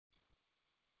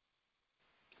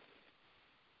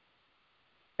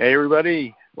Hey,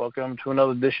 everybody. Welcome to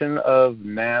another edition of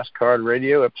NASCAR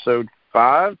Radio, Episode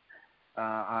 5.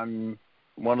 I'm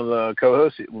one of the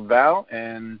co-hosts, Val,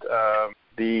 and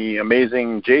the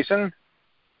amazing Jason.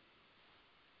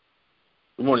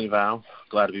 Good morning, Val.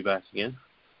 Glad to be back again.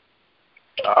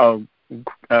 Glad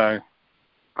to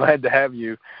have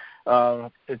you.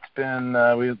 It's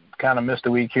been, we kind of missed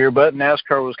a week here, but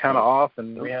NASCAR was kind of off,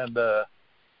 and we had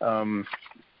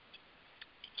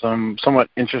some somewhat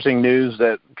interesting news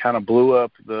that kind of blew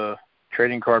up the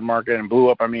trading card market and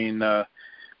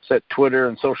set Twitter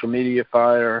and social media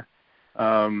fire.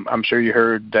 I'm sure you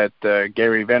heard that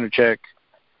Gary Vaynerchuk,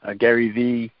 Gary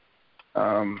V,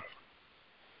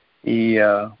 he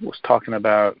was talking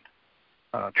about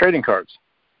trading cards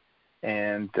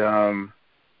and, how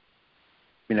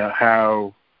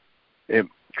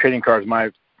trading cards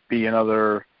might be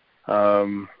another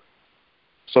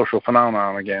social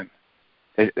phenomenon again.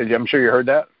 I'm sure you heard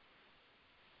that.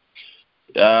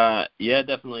 Yeah,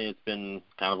 definitely. It's been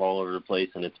kind of all over the place,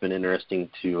 and it's been interesting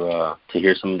to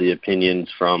hear some of the opinions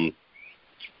from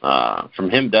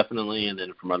him, definitely, and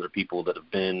then from other people that have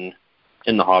been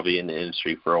in the hobby and the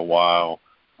industry for a while.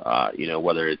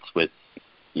 Whether it's with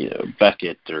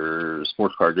Beckett or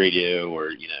Sports Card Radio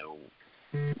or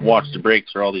Watch the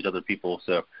Breaks or all these other people.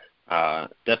 So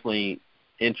definitely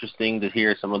interesting to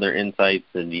hear some of their insights,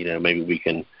 and maybe we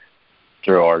can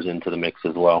throw ours into the mix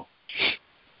as well.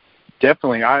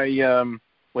 Definitely.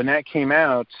 When that came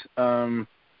out,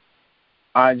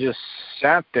 I just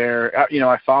sat there.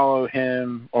 I follow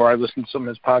him, or I listen to some of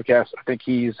his podcasts. I think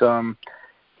he's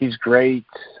great.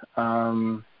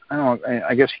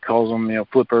 I guess he calls them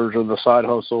flippers or the side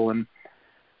hustle, and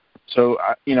so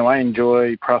I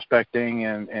enjoy prospecting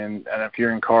and if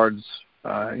you're in cards,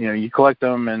 you collect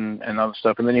them and other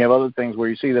stuff, and then you have other things where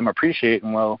you see them appreciate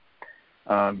and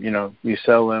you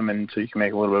sell them, and so you can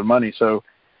make a little bit of money. So,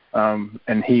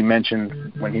 and he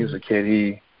mentioned when he was a kid,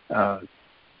 he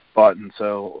bought and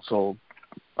sold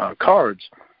cards.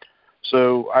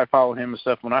 So I follow him and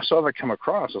stuff. When I saw that come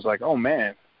across, I was like, oh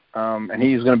man, and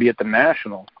he's going to be at the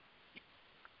National.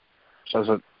 So I was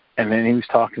like, and then he was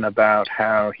talking about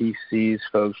how he sees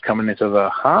folks coming into the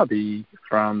hobby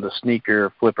from the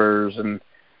sneaker flippers and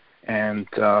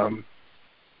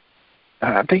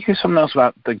I think there's something else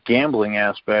about the gambling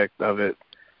aspect of it.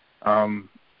 What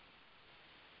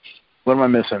am I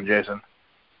missing, Jason?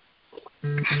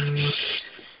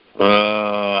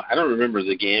 I don't remember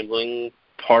the gambling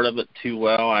part of it too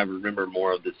well. I remember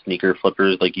more of the sneaker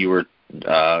flippers like you were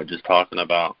just talking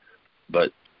about.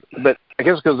 But I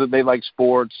guess because they like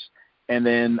sports, and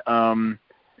then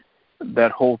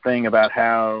that whole thing about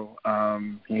how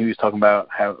he was talking about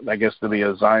how I guess there'll be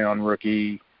a Zion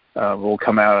rookie will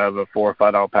come out of a $4 or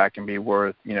 $5 pack and be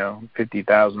worth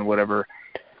 $50,000 or whatever.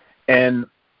 And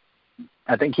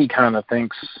I think he kind of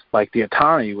thinks like the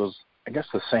Ohtani was, I guess,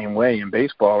 the same way in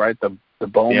baseball, right? The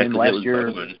Bowman last year.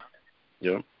 Bowman.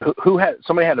 Yeah.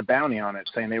 Somebody had a bounty on it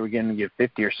saying they were going to give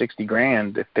 $50,000 or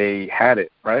 $60,000 if they had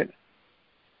it, right?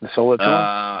 They sold it to him.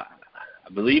 I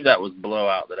believe that was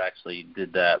Blowout that actually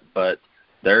did that, but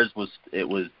there was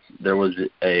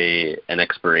an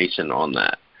expiration on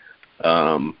that.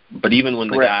 But even when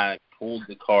the guy pulled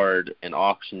the card and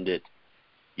auctioned it,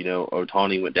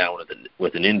 Ohtani went down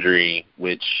with an injury,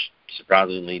 which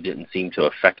surprisingly didn't seem to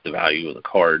affect the value of the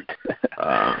card.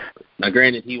 Now,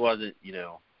 granted, he wasn't,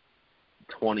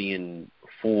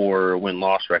 20-4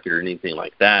 win-loss record or anything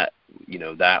like that.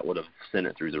 That would have sent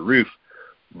it through the roof.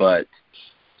 But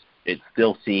it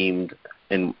still seemed,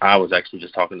 and I was actually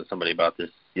just talking to somebody about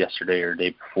this yesterday or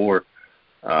the day before,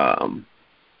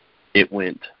 it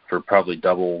went for probably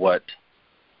double what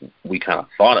we kind of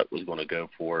thought it was going to go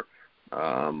for,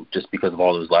 just because of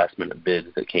all those last-minute bids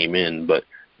that came in. But,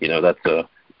 that's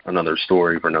another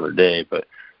story for another day. But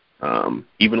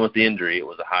even with the injury, it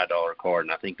was a high-dollar card,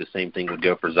 and I think the same thing would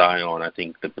go for Zion. I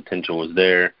think the potential was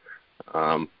there.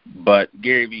 But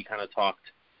Gary Vee kind of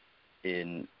talked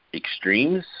in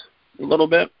extremes a little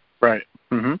bit. Right.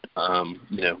 Mm-hmm. A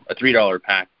 $3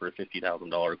 pack for a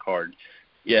 $50,000 card.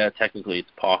 Yeah, technically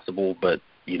it's possible, but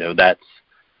that's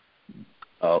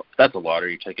a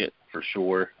lottery ticket for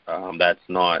sure. That's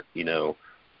not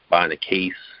buying a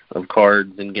case of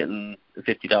cards and getting a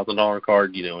 $50,000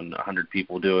 card. And 100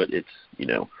 people do it. It's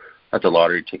that's a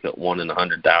lottery ticket, 1 in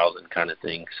 100,000 kind of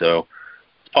thing. So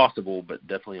it's possible, but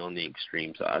definitely on the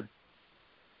extreme side.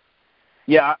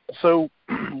 Yeah, so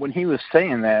when he was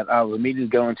saying that, I was immediately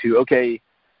going to,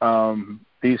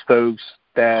 these folks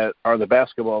that are the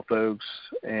basketball folks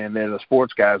and they're the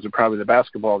sports guys, are probably the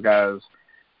basketball guys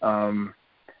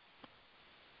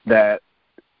that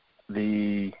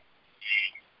the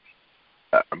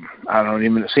I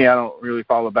don't really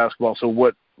follow basketball, so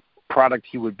what product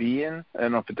he would be in, I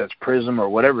don't know if that's Prism or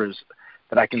whatever is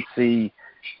that I can see,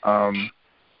 trying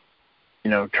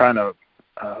to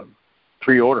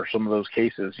pre-order some of those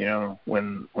cases.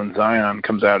 When Zion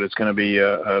comes out, it's going to be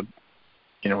a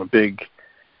big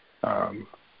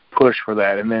push for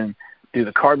that. And then do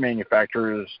the card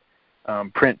manufacturers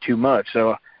print too much?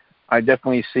 So I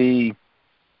definitely see,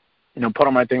 part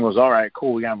of my thing was, all right,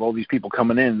 cool, we have all these people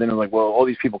coming in. Then it was like, well, all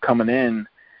these people coming in,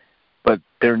 but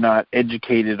they're not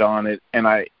educated on it. And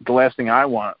the last thing I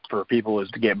want for people is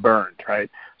to get burned, right?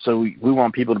 So we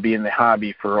want people to be in the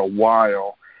hobby for a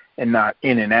while and not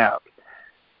in and out.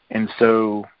 And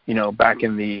so, back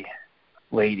in the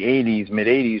late 80s,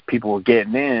 mid-80s, people were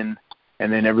getting in,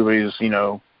 and then everybody was,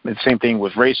 the same thing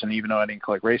with racing, even though I didn't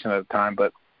collect racing at the time,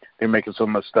 but they were making so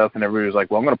much stuff, and everybody was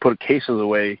like, well, I'm going to put cases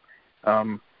away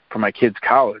for my kids'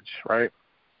 college, right?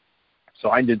 So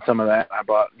I did some of that. I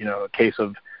bought, a case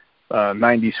of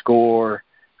 90 score,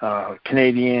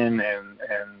 Canadian and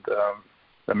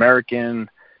American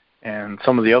and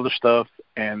some of the other stuff.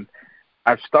 And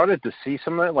I've started to see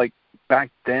some of that. Like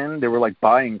back then, there were like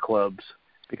buying clubs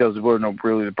because there were no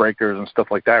really the breakers and stuff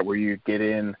like that where you get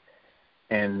in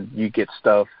and you get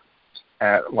stuff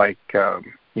at like,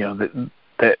 the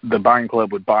buying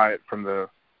club would buy it from the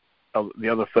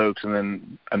other folks and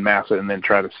then amass it and then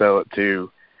try to sell it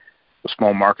to a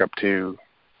small markup to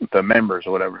the members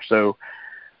or whatever. So,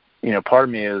 part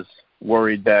of me is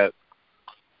worried that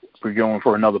we're going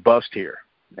for another bust here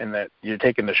and that you're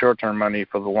taking the short-term money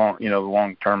for the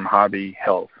long-term hobby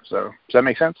health. So does that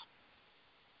make sense?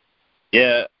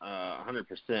 Yeah,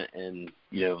 100%. And,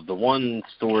 the one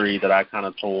story that I kind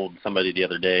of told somebody the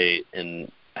other day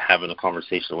and having a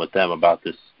conversation with them about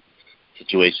this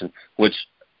situation, which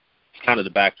kind of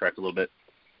to backtrack a little bit,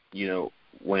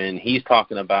 when he's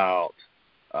talking about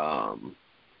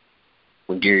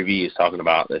when Gary Vee is talking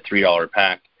about the $3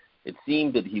 pack, it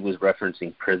seemed that he was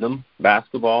referencing Prism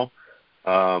basketball,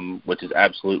 which is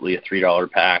absolutely a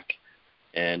 $3 pack,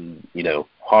 and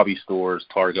hobby stores,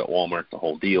 Target, Walmart, the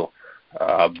whole deal.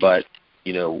 But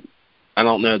I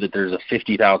don't know that there's a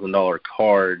 $50,000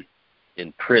 card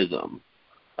in Prism.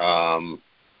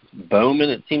 Bowman,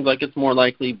 it seems like it's more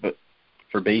likely, but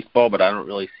for baseball, but I don't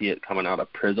really see it coming out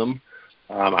of Prism.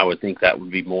 I would think that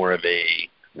would be more of a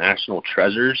National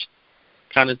Treasures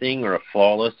kind of thing or a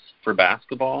Flawless for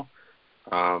basketball.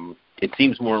 It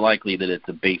seems more likely that it's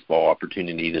a baseball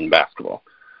opportunity than basketball.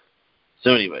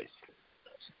 So anyways.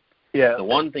 Yeah. The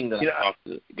one thing that I talked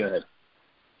to – go ahead.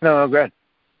 No, go ahead.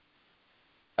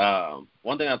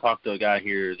 One thing I talked to a guy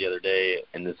here the other day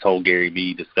in this whole Gary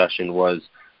Vee discussion was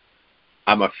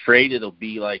I'm afraid it'll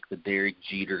be like the Derek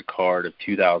Jeter card of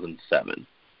 2007.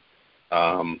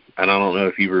 And I don't know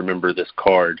if you remember this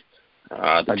card.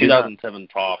 The 2007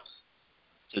 Topps.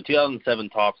 So 2007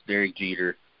 Topps Derek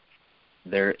Jeter,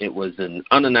 it was an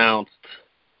unannounced,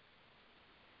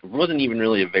 it wasn't even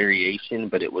really a variation,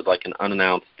 but it was like an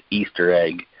unannounced Easter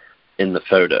egg in the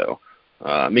photo.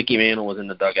 Mickey Mantle was in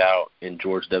the dugout, and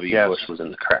George W. Yes. Bush was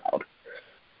in the crowd.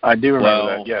 I do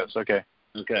remember that, yes, okay.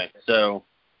 Okay, so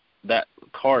that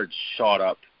card shot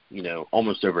up,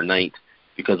 almost overnight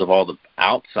because of all the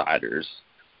outsiders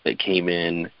that came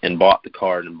in and bought the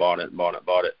card and bought it.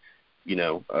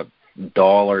 A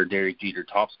 $1 Derek Jeter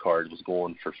Topps card was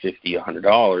going for $50,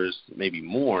 $100, maybe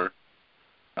more.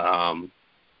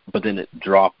 But then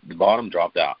the bottom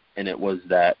dropped out, and it was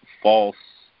that false,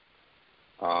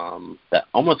 that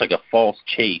almost like a false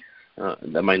chase.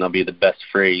 That might not be the best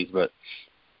phrase, but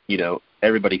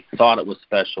everybody thought it was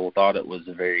special, thought it was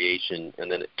a variation,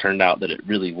 and then it turned out that it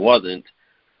really wasn't.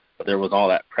 But there was all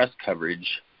that press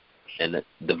coverage, and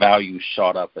the value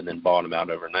shot up and then bottomed out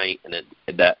overnight. And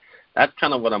that's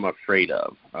kind of what I'm afraid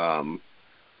of.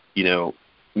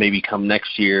 Maybe come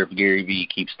next year if Gary Vee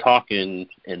keeps talking,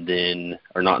 and then,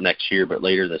 or not next year, but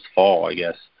later this fall, I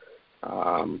guess,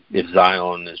 if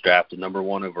Zion is drafted number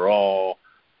 1 overall,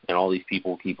 and all these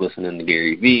people keep listening to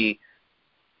Gary Vee,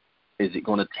 is it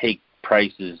going to take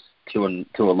prices to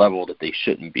a level that they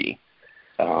shouldn't be?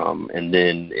 And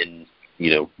then in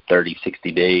 30,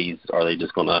 60 days, are they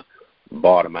just going to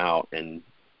bottom out and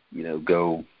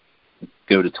go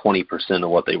to 20% of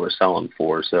what they were selling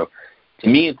for? So to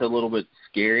me, it's a little bit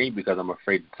scary because I'm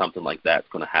afraid that something like that's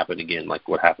going to happen again, like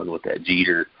what happened with that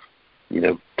Jeter,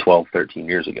 12, 13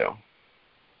 years ago.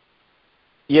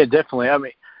 Yeah, definitely. I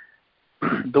mean,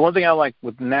 the one thing I like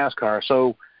with NASCAR,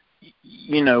 so,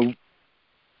 the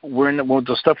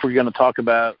stuff we're going to talk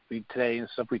about today and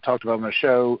stuff we talked about on the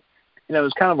show,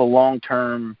 it's kind of a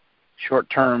long-term,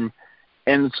 short-term,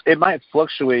 and it might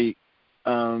fluctuate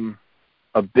a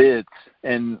bit.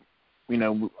 And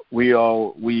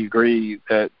we agree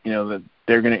that, that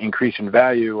they're going to increase in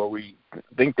value, or we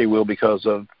think they will because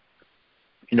of,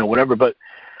 whatever. But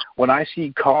when I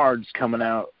see cards coming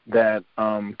out that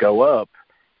go up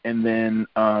and then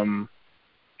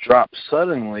drop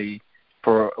suddenly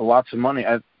for lots of money,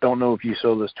 I don't know if you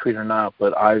saw this tweet or not,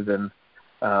 but Ivan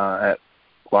at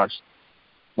Watch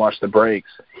the Breaks,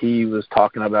 he was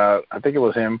talking about, I think it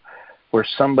was him, where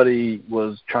somebody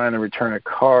was trying to return a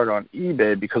card on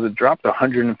eBay because it dropped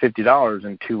 $150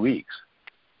 in 2 weeks.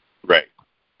 Right.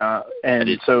 And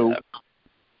so,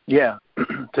 yeah,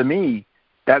 to me,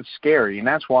 that's scary. And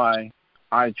that's why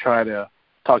I try to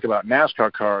talk about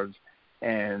NASCAR cards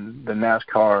and the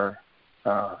NASCAR,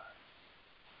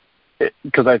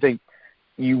 because I think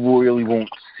you really won't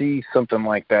see something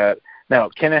like that. Now,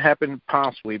 can it happen?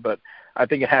 Possibly, but I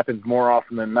think it happens more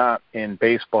often than not in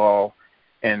baseball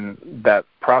and that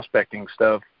prospecting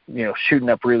stuff, shooting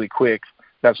up really quick.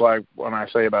 That's why when I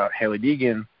say about Hailie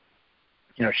Deegan,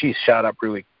 she's shot up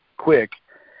really quick,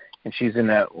 and she's in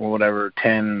that whatever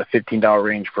 $10 to $15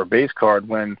 range for a base card,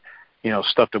 when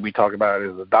stuff that we talk about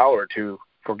is $1 or $2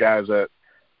 for guys that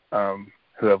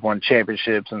who have won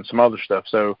championships and some other stuff.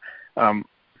 So I'm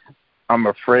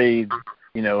afraid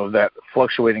of that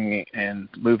fluctuating and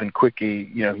moving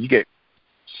quickly. You get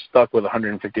stuck with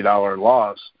 $150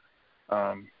 loss.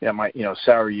 That might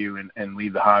sour you and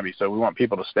leave the hobby. So we want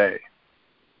people to stay.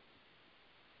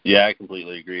 Yeah, I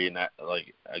completely agree. And that,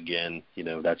 again,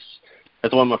 that's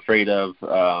what I'm afraid of.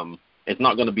 It's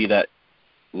not going to be that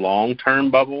long-term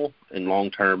bubble, and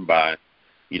long-term by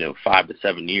 5 to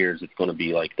 7 years. It's going to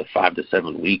be like the 5 to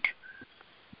 7 week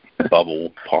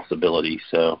bubble possibility.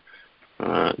 So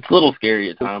it's a little scary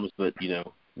at times, but the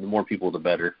more people, the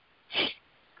better.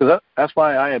 Because that's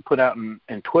why I had put out in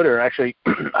Twitter. Actually,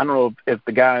 I don't know if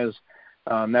the guys,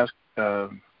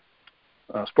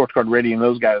 Sports Card Radio and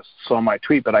those guys saw my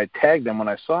tweet, but I tagged them when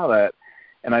I saw that,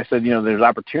 and I said, there's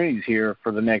opportunities here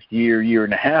for the next year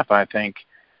and a half, I think,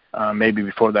 maybe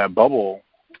before that bubble,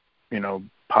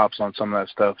 pops on some of that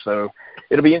stuff. So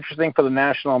it'll be interesting for the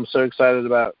National. I'm so excited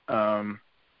about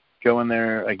going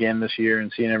there again this year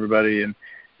and seeing everybody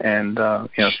and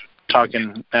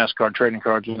talking NASCAR trading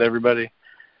cards with everybody.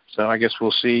 So I guess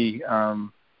we'll see, what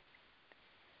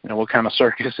kind of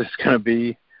circus it's going to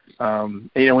be.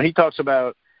 When he talks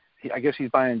about, I guess he's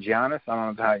buying Giannis, I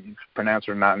don't know how you pronounce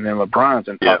it or not, and then LeBron's,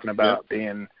 and talking about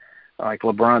being, like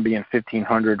LeBron being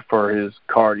 $1,500 for his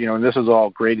card, and this is all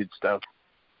graded stuff,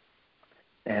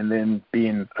 and then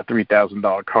being a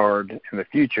 $3,000 card in the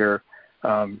future.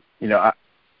 I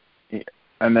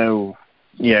know,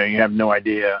 you have no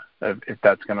idea if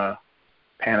that's going to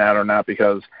pan out or not,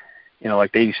 because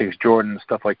like the 86 Jordan and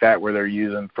stuff like that, where they're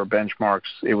using for benchmarks,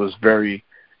 it was very,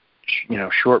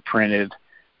 short printed.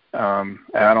 And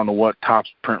I don't know what Topps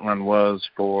print run was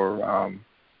for, and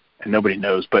nobody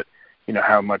knows, but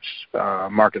how much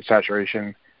market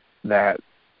saturation that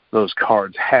those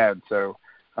cards had. So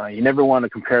you never want to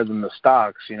compare them to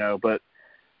stocks, but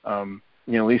at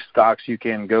least stocks you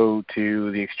can go to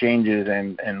the exchanges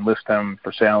and list them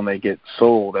for sale and they get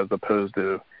sold, as opposed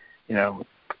to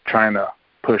trying to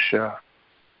push a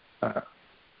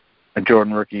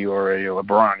Jordan rookie or a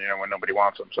LeBron, when nobody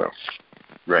wants them. So,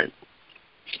 right.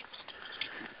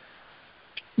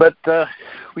 But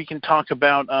we can talk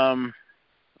about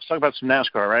let's talk about some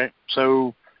NASCAR, right?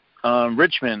 So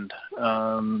Richmond,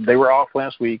 they were off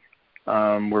last week.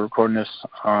 We're recording this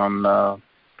on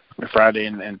Friday,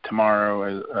 and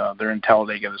tomorrow they're in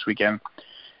Talladega this weekend.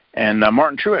 And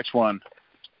Martin Truex won,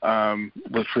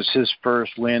 which was his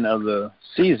first win of the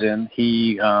season.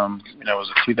 He was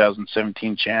a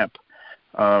 2017 champ.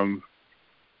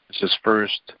 It's his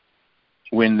first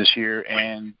win this year,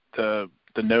 and the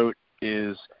note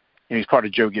is, he's part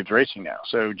of Joe Gibbs Racing now.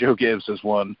 So Joe Gibbs has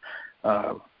won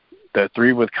the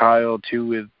 3 with Kyle, 2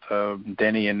 with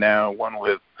Denny, and now 1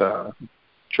 with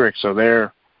Truex. So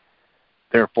they're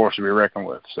a force to be reckoned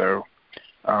with. So,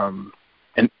 and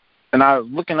I was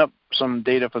looking up some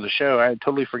data for the show. I had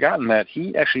totally forgotten that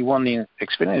he actually won the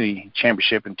Xfinity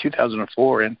Championship in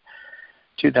 2004 and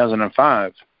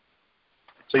 2005.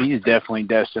 So he's definitely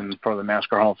destined for the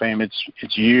NASCAR Hall of Fame.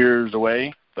 It's years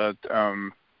away, but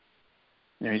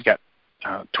he's got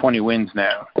 20 wins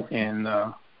now in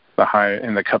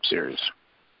the Cup Series.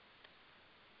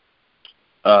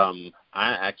 I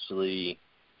actually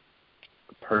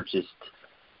purchased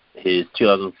his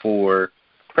 2004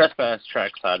 Press Pass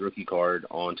Trackside rookie card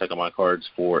on Check Out My Cards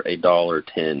for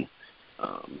 $1.10.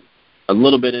 A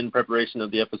little bit in preparation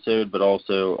of the episode, but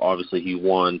also obviously he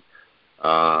won.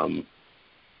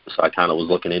 So I kind of was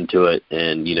looking into it,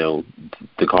 and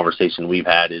the conversation we've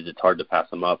had is it's hard to pass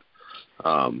him up.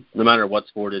 No matter what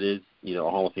sport it is, a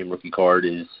Hall of Fame rookie card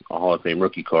is a Hall of Fame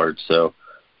rookie card. So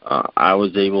I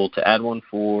was able to add one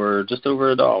for just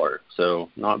over $1, so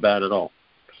not bad at all.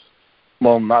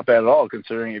 Well, not bad at all,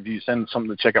 considering if you send something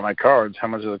to check out my cards, how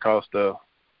much does it cost to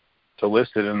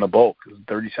list it in the bulk? Is it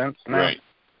 30 cents now? Right,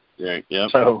 yeah.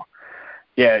 So,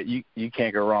 yeah, you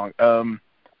can't go wrong.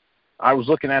 I was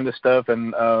looking at this stuff,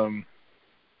 and,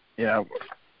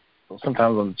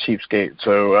 sometimes I'm a cheapskate,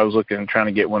 so I was trying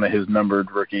to get one of his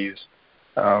numbered rookies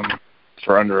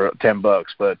for under $10,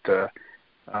 but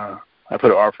I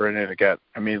put an offer in and it got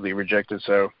immediately rejected,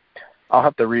 so I'll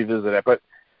have to revisit it. But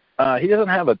he doesn't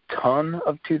have a ton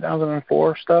of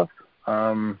 2004 stuff.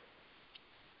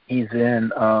 He's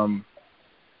in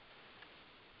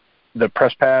the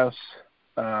Press Pass,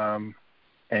 and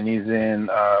he's in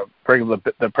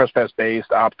the Press Pass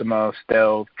based, Optima,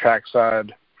 Stealth,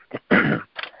 Trackside.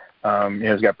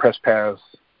 He's got Press Pass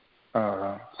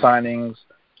signings,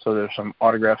 so there's some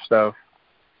autograph stuff.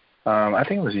 I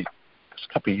think it was a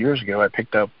couple of years ago I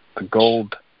picked up the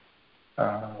gold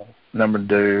number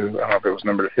to, I don't know if it was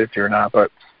number to 50 or not,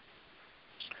 but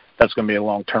that's going to be a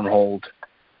long-term hold.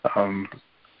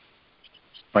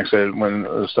 Like I said, when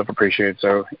the stuff appreciates.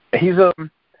 So he's a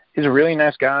really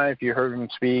nice guy. If you heard him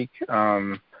speak,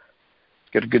 got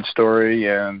a good story,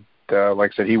 and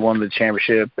like I said, he won the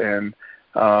championship. And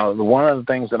one of the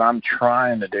things that I'm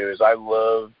trying to do is I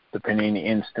love the Panini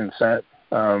Instant set.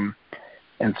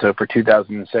 And so for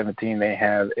 2017, they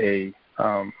had a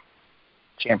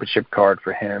championship card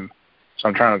for him. So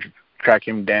I'm trying to track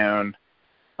him down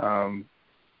and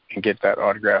get that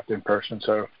autographed in person.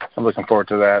 So I'm looking forward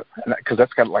to that, because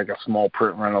that's got like a small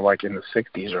print run of like in the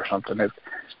 60s or something. The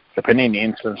Panini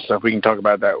Instant stuff, we can talk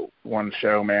about that one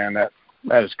show, man. That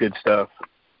is good stuff.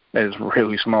 That is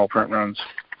really small print runs.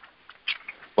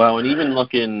 Well, and even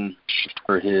looking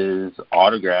for his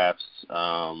autographs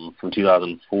from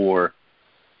 2004,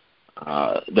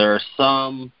 there are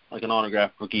some, like an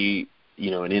autograph rookie,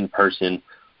 an in-person,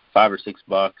 $5 or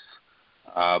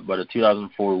 $6, but a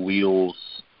 2004 Wheels,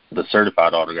 the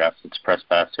certified autographs, it's Press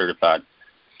Pass certified,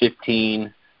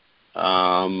 $15.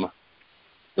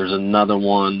 There's another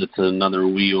one that's another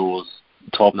Wheels,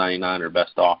 $12.99 or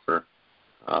best offer.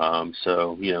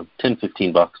 So, $10,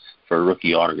 $15 for a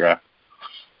rookie autograph.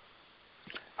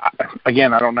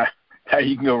 Again, I don't know how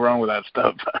you can go wrong with that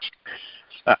stuff.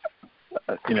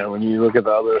 When you look at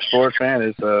the other sports, man,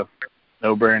 it's a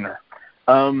no-brainer.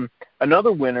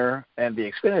 Another winner in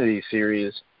the Xfinity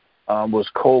Series was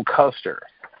Cole Custer.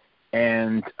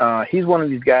 And he's one of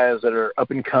these guys that are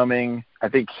up and coming. I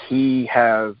think he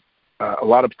has a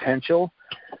lot of potential,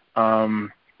 not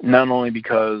only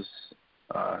because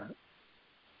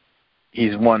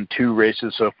he's won 2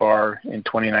 races so far in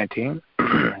 2019,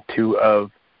 2 of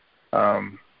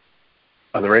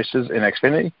the races in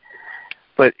Xfinity,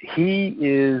 but he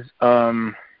is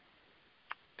kind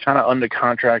of under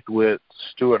contract with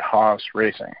Stewart-Haas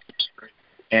Racing.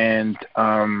 And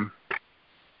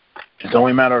it's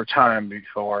only a matter of time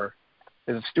before,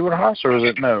 is it Stewart-Haas or is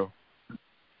it no,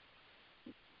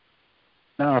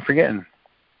 I'm forgetting.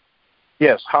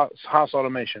 Yes, Haas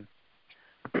Automation.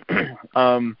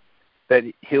 That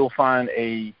he'll find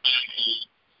a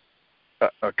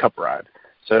cup ride.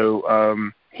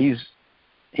 So he's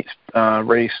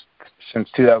raced since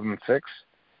 2006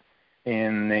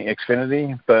 in the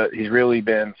Xfinity, but he's really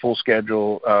been full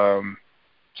schedule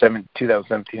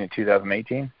 2017 and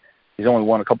 2018. He's only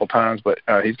won a couple times, but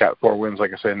he's got 4 wins,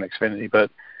 like I said, in the Xfinity.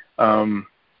 But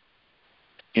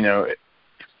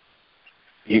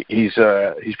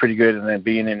he's pretty good, and then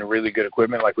being in really good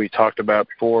equipment, like we talked about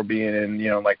before, being in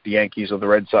like the Yankees or the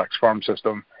Red Sox farm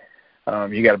system,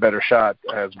 you got a better shot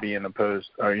as being opposed,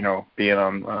 being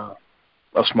on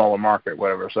a smaller market,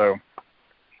 whatever. So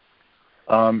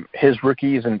his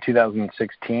rookies in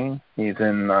 2016, he's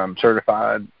in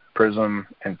Certified, Prism,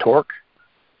 and Torque.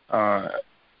 I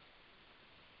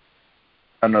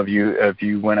don't know if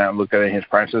you went out and looked at any of his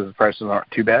prices. The prices aren't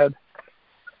too bad.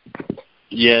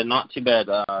 Yeah, not too bad.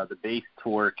 The base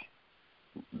Torque,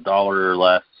 $1 or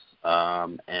less,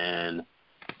 and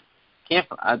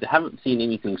I haven't seen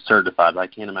anything certified, but I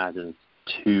can't imagine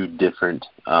it's too different.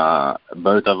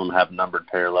 Both of them have numbered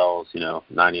parallels, 99,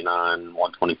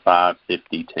 125,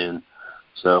 50, 10.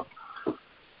 So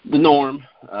the norm.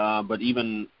 But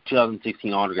even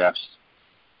 2016 autographs,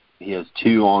 he has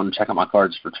 2 on Check Out My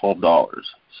Cards for $12.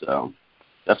 So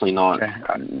definitely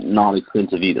not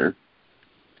expensive either.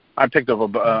 I picked up I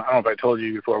don't know if I told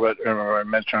you before, but or I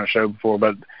mentioned on the show before,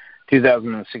 but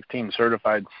 2016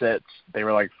 certified sets, they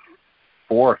were like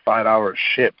 $4 or $5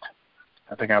 shipped.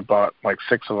 I think I bought like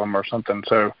 6 of them or something.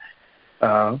 So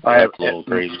that's a little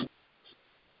crazy.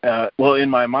 Well, in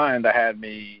my mind, I had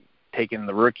me taking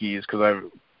the rookies because I've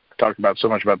talked about so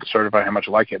much about the certified, how much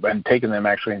I like it, but I'm taking them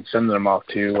actually and sending them off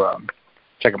to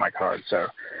checking my cards. So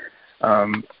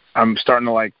I'm starting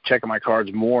to like checking my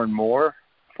cards more and more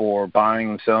for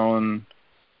buying and selling,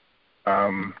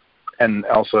 and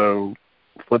also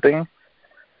flipping.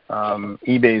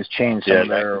 eBay's changed some of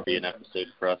their. That could be an episode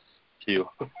for us too,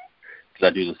 because I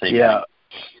do the same. Yeah,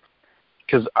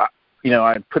 because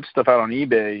I put stuff out on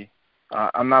eBay.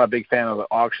 I'm not a big fan of the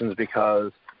auctions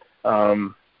because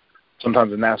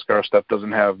sometimes the NASCAR stuff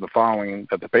doesn't have the following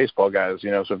that the baseball guys.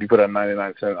 So if you put a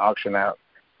 99-cent auction out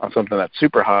on something that's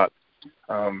super hot,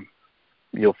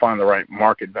 you'll find the right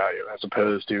market value, as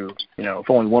opposed to if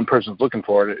only one person's looking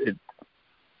for it,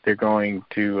 they're going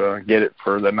to get it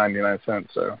for the 99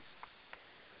 cents. So,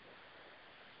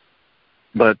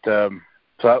 but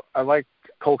so I like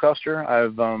Cole Custer.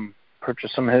 I've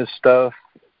purchased some of his stuff,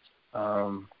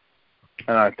 and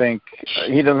I think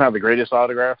he doesn't have the greatest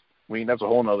autograph. That's a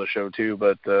whole nother show too.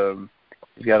 But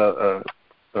he's got a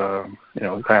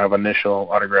kind of initial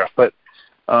autograph. But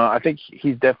I think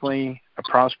he's definitely a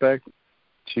prospect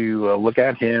to look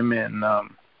at. Him and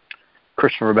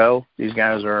Christopher Bell. These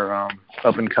guys are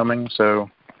up and coming, so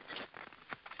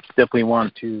definitely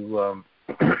want to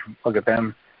look at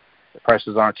them. The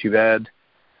prices aren't too bad.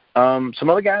 Some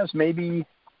other guys maybe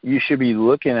you should be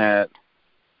looking at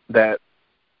that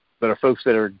are folks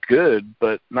that are good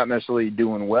but not necessarily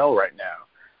doing well right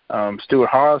now. Stuart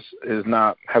Haas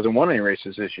hasn't won any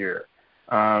races this year.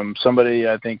 Somebody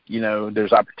I think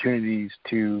there's opportunities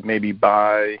to maybe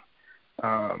buy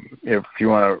if you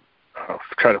want to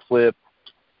try to flip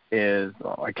is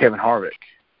like Kevin Harvick.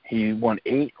 He won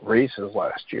 8 races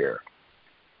last year,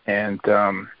 and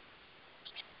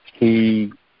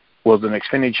he was an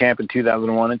Xfinity champ in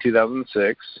 2001 and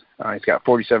 2006. He's got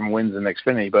 47 wins in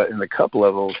Xfinity, but in the Cup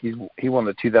level, he won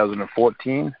the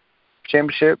 2014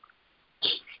 championship.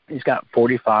 He's got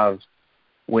 45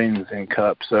 wins in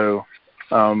Cup. So,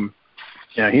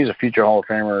 he's a future Hall of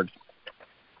Famer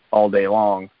all day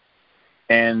long.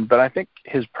 But I think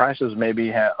his prices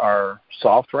maybe are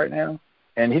soft right now,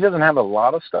 and he doesn't have a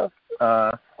lot of stuff.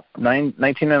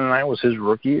 1999 was his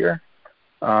rookie year,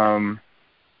 and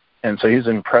so he's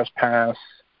in press pass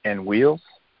and wheels.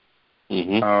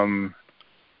 Mm-hmm.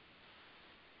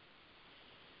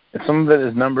 And some of it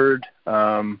is numbered.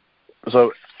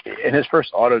 So, and his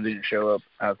first auto didn't show up,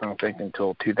 I don't think,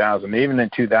 until 2000. Even in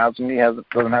 2000, he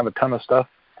doesn't have a ton of stuff.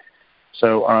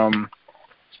 So,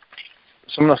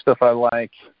 some of the stuff I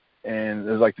like, and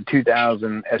there's like the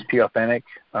 2000 SP Authentic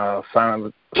Sign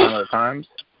of the Times.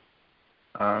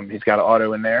 He's got an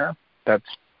auto in there that's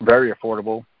very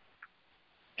affordable.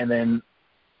 And then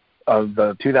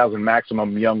the 2000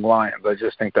 Maximum Young Lions, I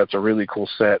just think that's a really cool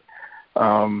set.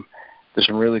 There's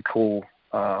some really cool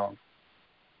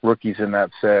rookies in that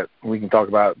set. We can talk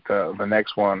about the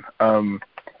next one. The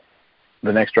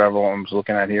next driver I'm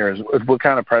looking at here is what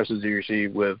kind of prices do you see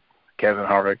with Kevin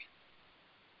Harvick?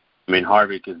 I mean,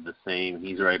 Harvick is the same.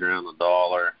 He's right around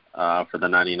 $1 for the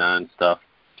 99 stuff.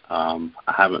 I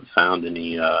haven't found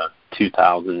any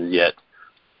 2000s yet,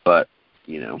 but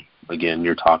again,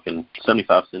 you're talking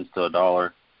 75 cents to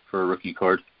 $1 for a rookie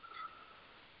card.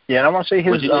 Yeah, and I want to say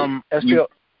his SPL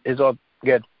is all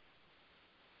good.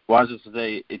 Well, I was just to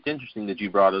say, it's interesting that you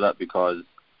brought it up because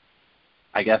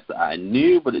I guess I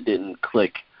knew, but it didn't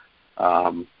click.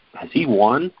 Has he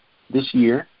won this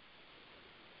year?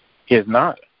 He has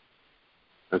not.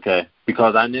 Okay,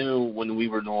 because I knew when we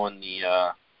were doing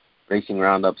the racing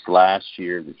roundups last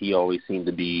year that he always seemed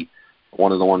to be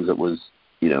one of the ones that was,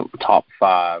 top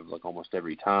 5 like almost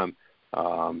every time.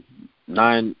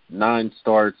 9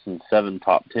 starts and 7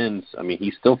 top 10s. I mean,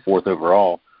 he's still 4th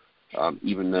overall,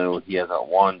 even though he hasn't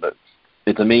won. But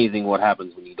it's amazing what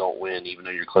happens when you don't win, even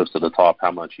though you're close to the top.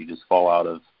 How much you just fall out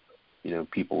of,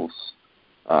 people's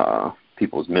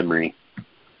memory.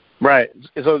 Right.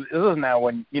 So this is now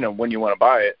when you want to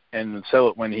buy it and sell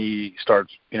it when he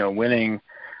starts, winning.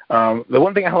 The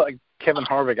one thing I like Kevin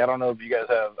Harvick, I don't know if you guys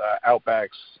have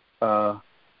Outbacks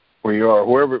where you are,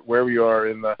 wherever you are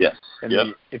in the, yes.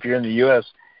 If you're in the U.S.,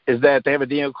 is that they have a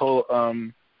deal called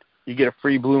you get a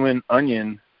free Bloomin'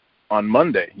 Onion on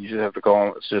Monday. You just have to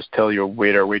call. Just tell your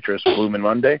waiter or waitress Bloomin'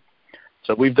 Monday.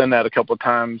 So we've done that a couple of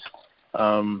times.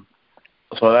 So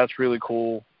that's really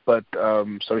cool. But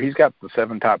so he's got the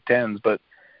 7 top 10s. But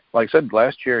like I said,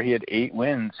 last year he had 8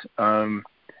 wins.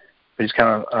 He's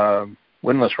kind of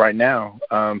winless right now.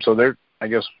 So I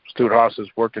guess Stuart Haas is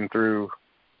working through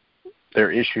their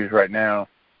issues right now.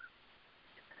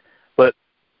 But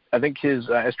I think his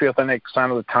SP Authentic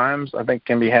Sign of the Times, I think,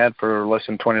 can be had for less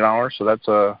than $20. So that's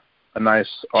a nice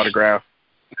autograph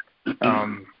of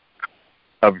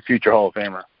a future Hall of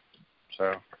Famer.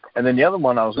 So, and then the other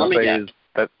one I was going to say is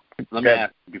that. Let me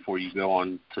ask before you go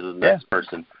on to the next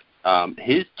person.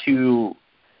 His two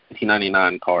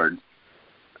 1999 cards,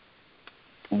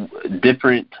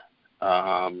 different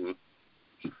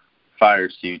fire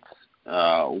suits.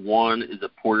 One is a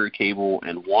Porter Cable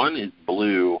and one is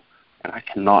blue, and I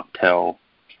cannot tell.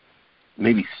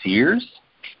 Maybe Sears?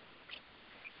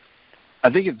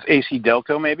 I think it's AC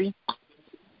Delco, maybe.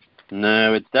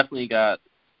 No, it's definitely got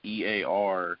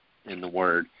EAR in the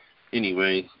word.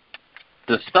 Anyway,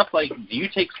 do you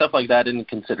take stuff like that into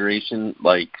consideration?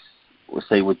 Like, let's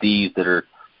say with these that are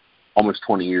almost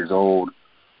 20 years old,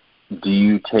 do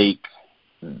you take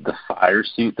the fire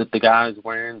suit that the guy's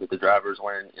wearing, that the driver's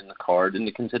wearing in the card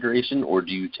into consideration, or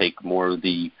do you take more of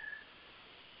the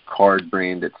card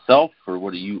brand itself, or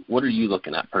what are you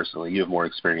looking at personally? You have more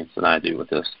experience than I do with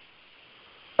this.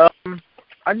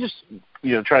 I just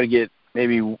try to get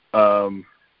maybe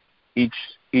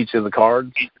each of the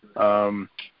cards.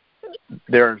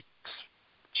 They're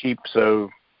cheap, so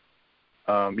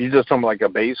you just something like a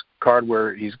base card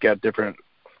where he's got different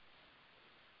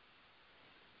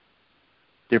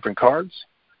cards.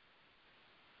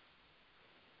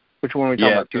 Which one are we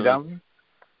talking about? 2000?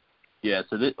 Yeah.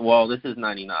 So this is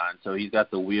 99. So he's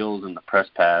got the wheels and the press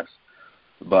pass,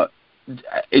 but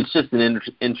it's just an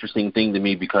interesting thing to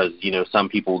me because some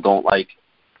people don't like.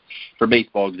 For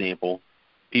baseball example,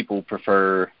 people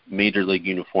prefer major league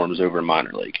uniforms over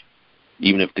minor league,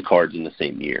 even if the card's in the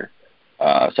same year.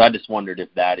 So I just wondered if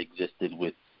that existed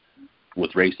with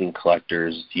racing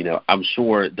collectors. I'm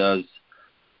sure it does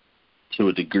to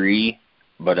a degree,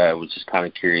 but I was just kind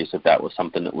of curious if that was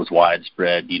something that was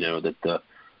widespread, that the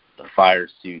fire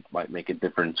suit might make a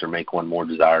difference or make one more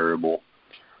desirable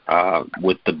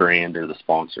with the brand or the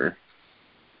sponsor.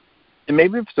 And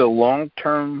maybe if it's a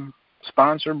long-term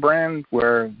sponsor brand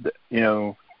where,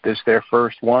 this is their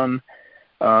first one.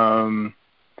 But,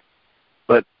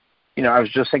 I was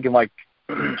just thinking like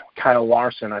Kyle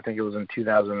Larson, I think it was in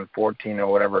 2014 or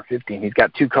whatever, 15. He's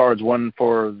got two cards, one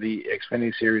for the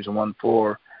Xfinity Series and one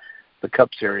for the Cup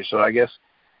Series. So I guess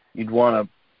you'd want to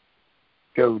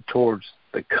go towards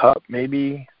the Cup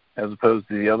maybe as opposed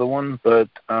to the other one. But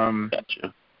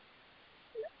gotcha.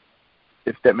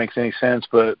 If that makes any sense.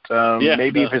 But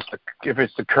maybe if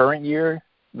it's the current year,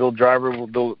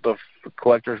 the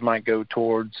collectors might go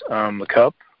towards the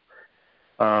Cup.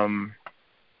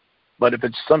 But if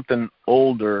it's something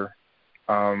older,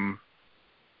 because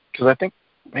I think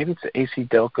maybe it's the AC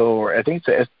Delco, or I think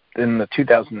it's in the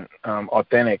 2000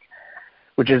 Authentic,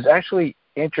 which is actually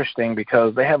interesting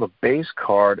because they have a base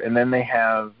card and then they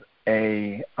have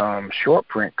a short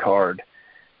print card.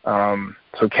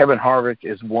 So Kevin Harvick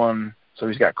is one, so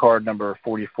he's got card number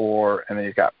 44, and then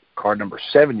he's got card number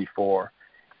 74,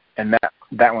 and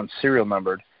that one's serial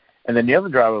numbered. And then the other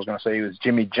driver I was going to say was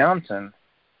Jimmy Johnson,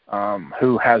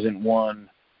 who hasn't won.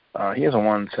 He hasn't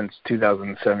won since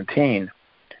 2017,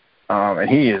 and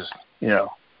he is,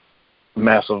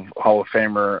 massive Hall of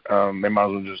Famer. They might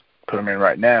as well just put him in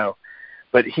right now.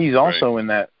 But he's also in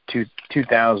that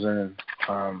 2000.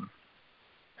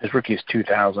 His rookie is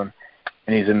 2000,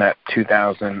 and he's in that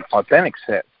 2000 Authentic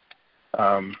set.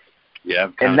 I'm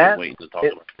kind of waiting to talk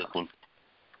about this one.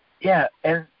 Yeah,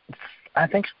 and I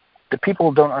think the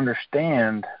people don't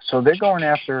understand. So they're going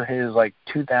after his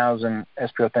 2000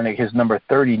 SP Authentic, his number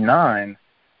 39,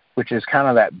 which is kind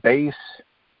of that base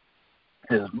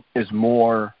is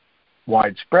more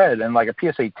widespread. And like a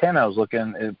PSA 10 I was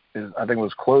looking, I think it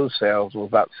was closed sales, was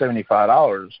about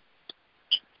 $75.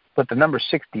 But the number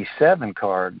 67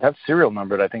 card, that's serial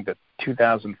numbered, I think the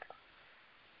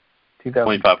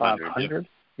 2500.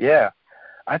 Yeah.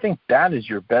 I think that is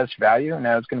your best value.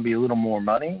 Now it's going to be a little more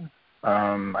money.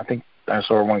 I think I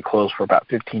saw one close for about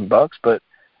 $15, but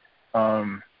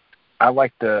I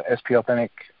like the SP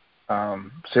Authentic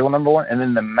serial number one, and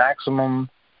then the Maximum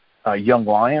Young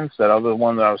Lions, that other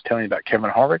one that I was telling you about,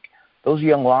 Kevin Harvick. Those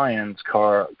Young Lions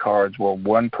cards were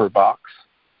one per box,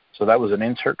 so that was an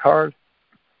insert card.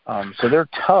 So they're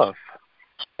tough,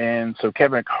 and so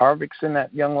Kevin Harvick's in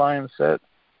that Young Lions set,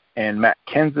 and Matt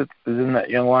Kenseth is in that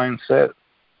Young Lions set.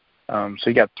 So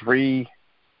you got three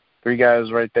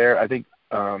guys right there. I think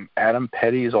Adam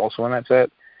Petty is also in that set.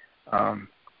 I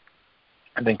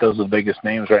think those are the biggest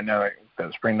names right now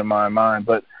that spring to my mind.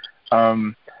 But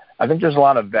I think there's a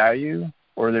lot of value,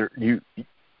 or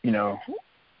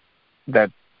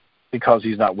that because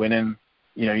he's not winning,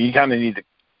 you kind of need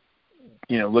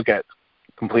to, look at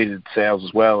completed sales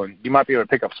as well, and you might be able to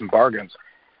pick up some bargains.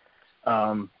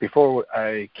 Before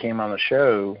I came on the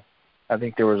show, I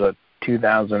think there was a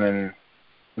 2000 and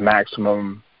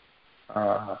Maximum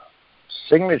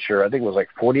signature, I think it was like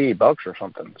 $48 or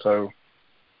something. So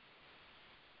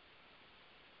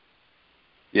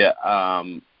yeah,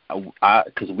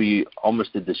 because we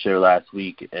almost did the show last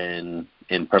week, and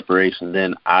in preparation,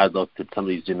 then I looked at some of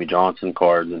these Jimmie Johnson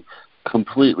cards and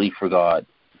completely forgot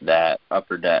that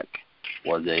Upper Deck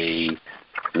was a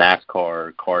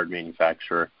NASCAR card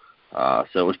manufacturer.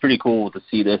 So it was pretty cool to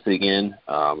see this again.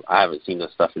 I haven't seen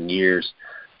this stuff in years,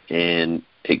 and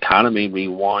it kind of made me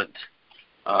want,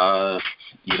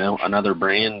 another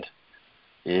brand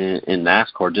in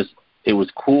NASCAR. Just, it was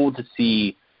cool to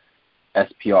see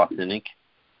SP Authentic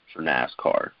for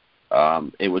NASCAR.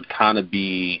 It would kind of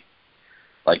be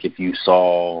like if you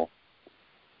saw,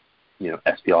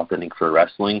 SP Authentic for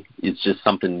wrestling. It's just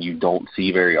something you don't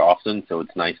see very often, so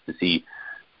it's nice to see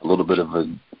a little bit of a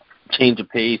change of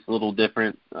pace, a little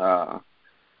different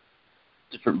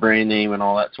brand name and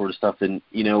all that sort of stuff. And,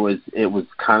 it was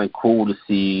kind of cool to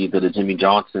see that a Jimmie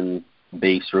Johnson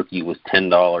base rookie was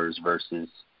 $10 versus,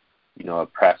 a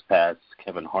press pass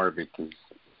Kevin Harvick is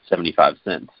 75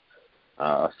 cents.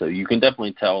 So you can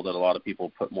definitely tell that a lot of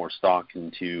people put more stock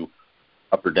into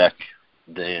Upper Deck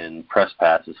than press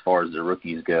pass as far as the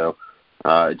rookies go.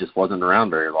 It just wasn't around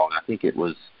very long. I think it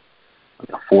was like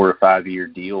a 4 or 5 year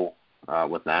deal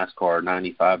with NASCAR,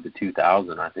 95 to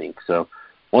 2000, I think. So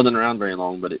wasn't around very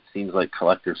long, but it seems like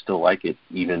collectors still like it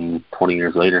even 20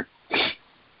 years later.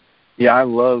 Yeah, I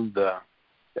love the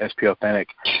SP Authentic,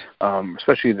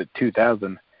 especially the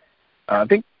 2000. I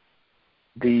think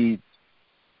it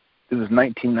was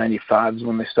 1995 is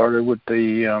when they started with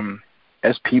the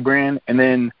SP brand, and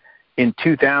then in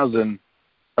 2000,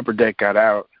 Upper Deck got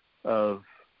out of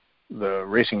the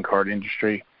racing card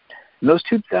industry. And those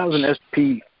 2000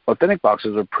 SP Authentic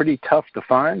boxes are pretty tough to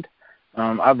find.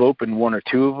 I've opened one or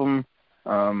two of them.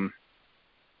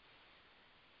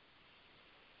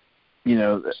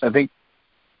 I think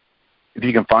if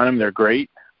you can find them, they're great.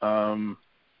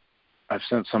 I've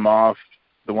sent some off,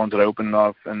 the ones that I opened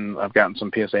off, and I've gotten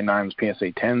some PSA 9s,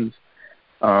 PSA 10s.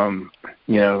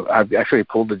 I've actually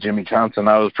pulled the Jimmie Johnson.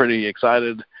 I was pretty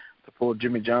excited to pull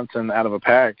Jimmie Johnson out of a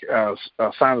pack, a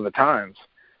sign of the times.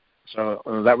 So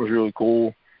that was really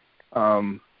cool.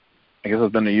 I guess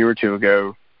it's been a year or two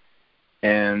ago.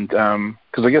 And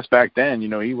because I guess back then,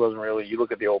 he wasn't really, you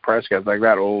look at the old press guys, like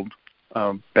that old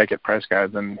Beckett press guys,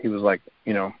 and he was like,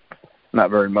 not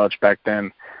very much back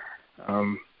then,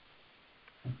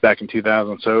 back in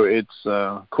 2000. So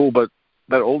it's cool. But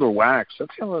that older wax,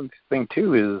 that's the other thing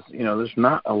too, is, there's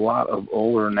not a lot of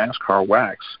older NASCAR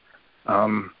wax.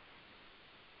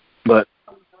 But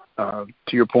to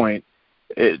your point,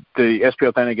 the SP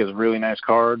Authentic is a really nice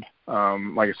card.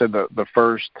 Like I said, the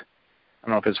first, I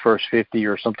don't know if it's first 50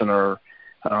 or something, or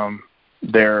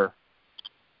their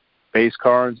base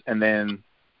cards, and then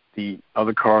the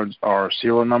other cards are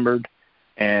serial numbered.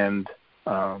 And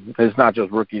it's not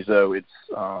just rookies, though. It's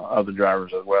other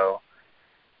drivers as well.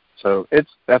 So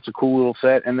that's a cool little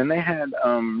set. And then they had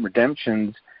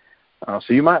redemptions.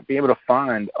 So you might be able to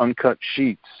find uncut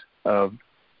sheets of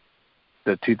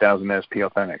the 2000 SP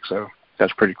Authentic. So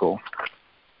that's pretty cool.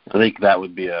 I think that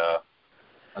would be a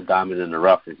diamond in the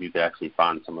rough if you could actually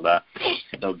find some of that.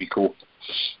 That would be cool.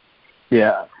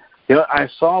 Yeah. I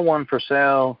saw one for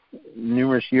sale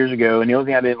numerous years ago, and the only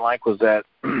thing I didn't like was that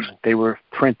they were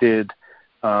printed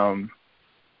bottom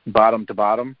to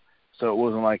bottom. So it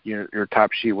wasn't like your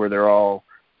top sheet where they're all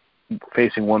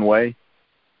facing one way.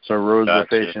 So rows were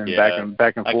facing back and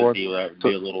forth. I could see that would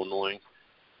be a little annoying.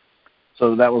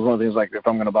 So that was one of the things, like, if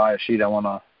I'm going to buy a sheet, I want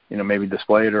to, maybe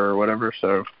display it or whatever.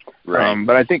 So, right.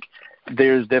 But I think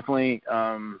there's definitely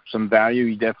some value.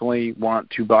 You definitely want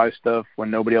to buy stuff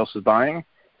when nobody else is buying,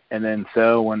 and then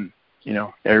sell when,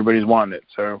 everybody's wanting it.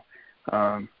 So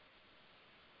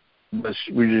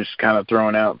we're just kind of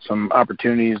throwing out some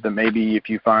opportunities that maybe if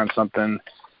you find something,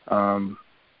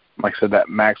 like I said, that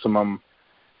maximum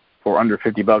for under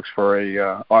 $50 for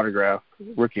a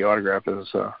rookie autograph is,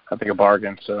 I think, a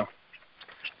bargain. So.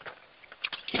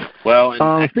 Well, and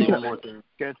actually one more thing.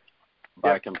 Good.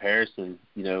 By comparison,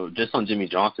 just on Jimmie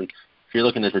Johnson, if you're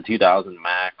looking at the 2000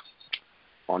 Max,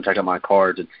 on check out my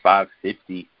cards, it's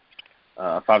 $5.50,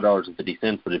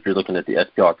 $5.50. But if you're looking at the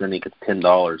SP Authentic, it's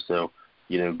 $10. So,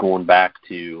 going back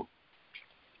to,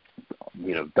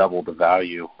 double the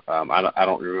value. I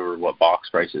don't remember what box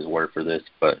prices were for this,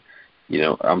 but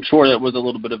I'm sure that was a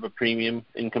little bit of a premium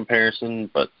in comparison.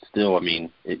 But still,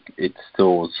 it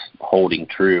still is holding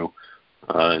true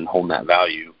and holding that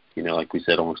value. Like we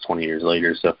said, almost 20 years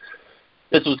later. So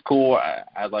this was cool.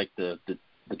 I like the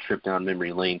trip down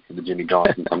memory lane for the Jimmie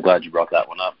Johnson. I'm glad you brought that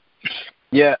one up.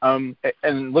 Yeah, and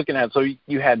looking at it, so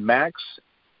you had Max,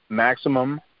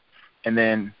 Maximum, and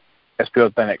then SP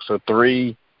Authentic. So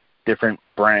 3 different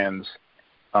brands.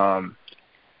 I've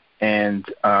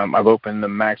opened the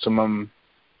Maximum.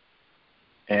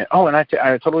 And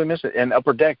I totally missed it. And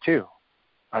Upper Deck, too.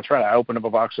 That's right. I opened up a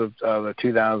box of the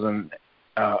 2000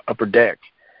 Upper Deck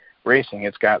Racing.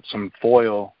 It's got some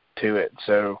foil to it.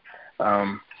 So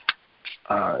I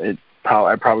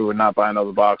probably would not buy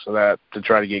another box of that to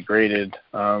try to get graded.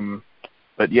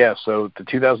 But, yeah, so the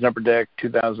 2000 Upper Deck,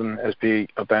 2000 SP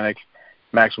Authentic,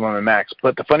 Maximum, and Max.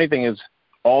 But the funny thing is,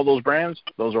 all those brands,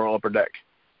 those are all Upper Deck,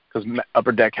 because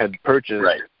Upper Deck had purchased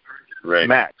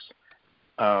Max.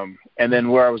 And then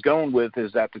where I was going with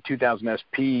is that the 2000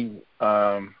 SP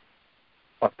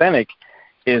Authentic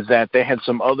is that they had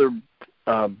some other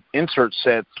insert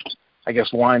sets, I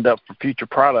guess, lined up for future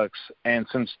products. And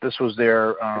since this was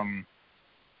their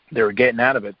they were getting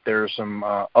out of it, there's some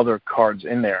other cards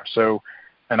in there. So,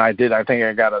 and I think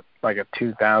I got a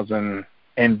 2000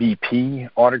 MVP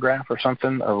autograph or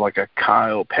something, or like a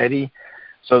Kyle Petty.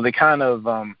 So they kind of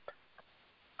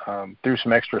threw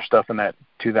some extra stuff in that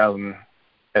 2000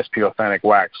 SP Authentic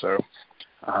wax. So,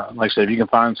 like I said, if you can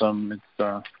find some,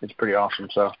 it's pretty awesome.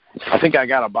 So I think I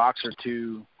got a box or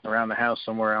 2 around the house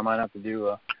somewhere. I might have to do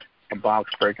a box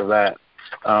break of that.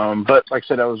 But like I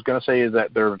said, I was going to say is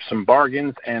that there are some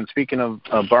bargains. And speaking of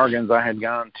bargains, I had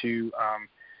gone to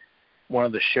one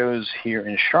of the shows here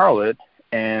in Charlotte,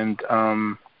 and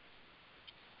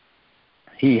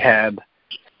he had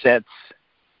sets,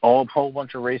 a whole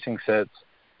bunch of racing sets,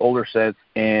 older sets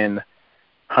in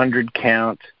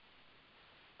 100-count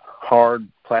hard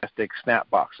plastic snap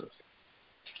boxes.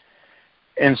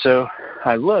 And so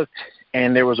I looked,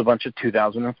 and there was a bunch of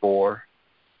 2004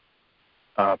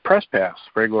 press pass,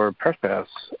 regular press pass.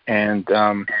 And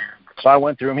so I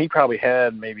went through them. He probably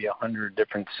had maybe 100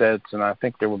 different sets, and I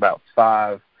think there were about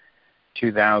 5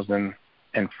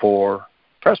 2004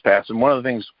 press pass. And one of the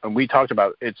things we talked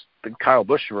about, it's the Kyle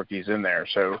Busch rookies in there.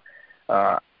 So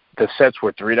the sets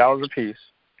were $3 a piece.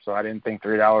 So I didn't think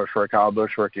 $3 for a Kyle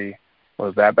Busch rookie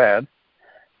was that bad.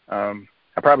 I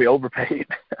probably overpaid,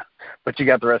 but you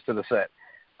got the rest of the set.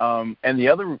 And the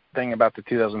other thing about the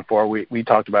 2004, we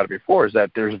talked about it before, is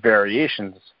that there's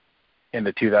variations in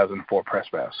the 2004 press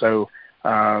pass. So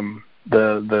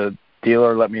the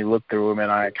dealer let me look through them,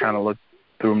 and I kind of looked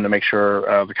through them to make sure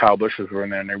the Kyle Busches were in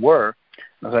there, and they were.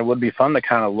 And so it would be fun to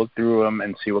kind of look through them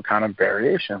and see what kind of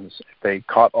variations, if they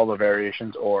caught all the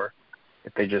variations or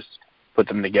if they just put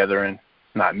them together and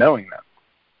not knowing them.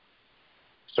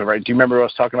 So, right, do you remember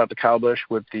us talking about the Kyle Busch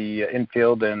with the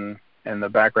infield and the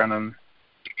background on?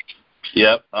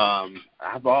 Yep. I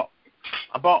bought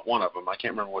one of them. I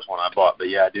can't remember which one I bought, but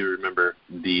yeah, I do remember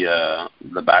the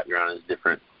background is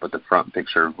different, but the front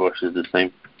picture of Busch is the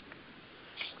same.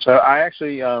 So I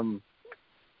actually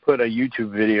put a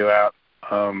YouTube video out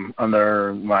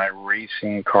under my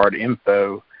Racing Card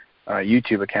Info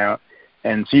YouTube account,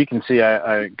 and so you can see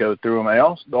I go through them. I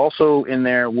also in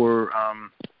there were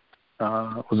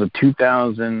was a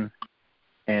 2000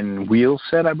 and wheel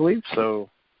set, I believe. So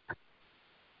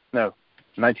no,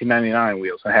 1999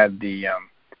 wheels. I had the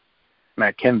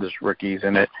Matt Kenseth rookies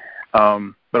in it,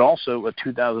 but also a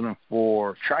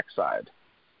 2004 trackside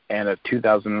and a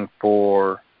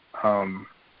 2004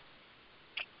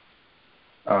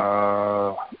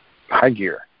 high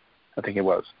gear, I think it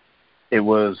was. It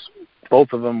was,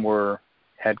 both of them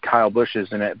had Kyle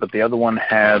Busch's in it, but the other one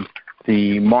had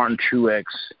the Martin Truex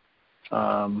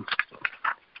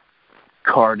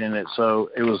card in it, so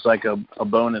it was like a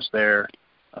bonus there.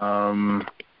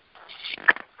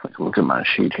 Let's look at my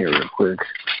sheet here real quick.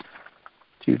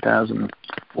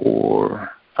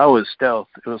 2004. Oh, it was Stealth.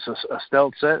 It was a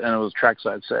Stealth set, and it was a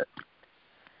trackside set.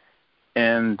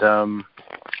 And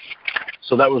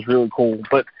so that was really cool.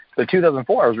 But the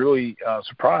 2004, I was really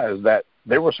surprised that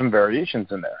there were some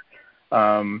variations in there.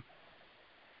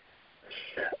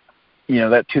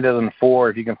 That 2004,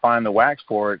 if you can find the wax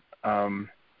for it,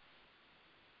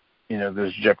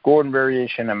 there's Jeff Gordon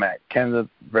variation, a Matt Kenseth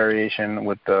variation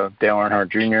with Dale Earnhardt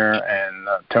Jr. and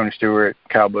Tony Stewart,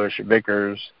 Kyle Busch,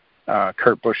 Vickers,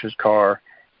 Kurt Busch's car,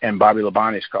 and Bobby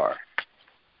Labonte's car.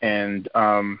 And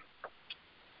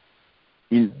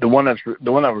the one that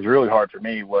was really hard for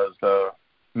me was the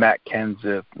Matt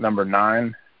Kenseth number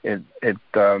 9. There's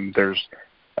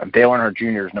Dale Earnhardt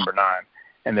Jr.'s number 9.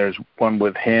 And there's one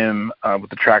with him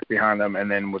with the track behind him, and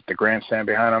then with the grandstand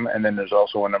behind him, and then there's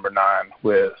also a number 9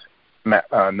 with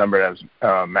numbered as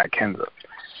Matt Kenseth.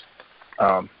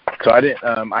 So I didn't.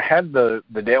 I had the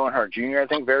Dale Earnhardt Jr. I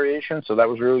think variation, so that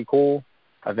was really cool.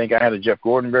 I think I had a Jeff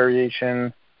Gordon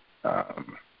variation. I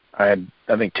had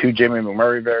 2 Jamie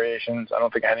McMurray variations. I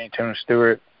don't think I had any Tony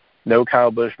Stewart. No Kyle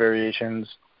Busch variations.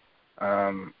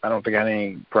 I don't think I had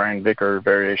any Brian Vicker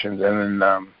variations. And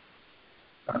then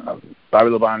Bobby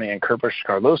Labonte and Kurt Busch's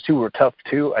car. Those two were tough,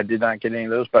 too. I did not get any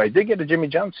of those, but I did get a Jimmy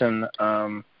Johnson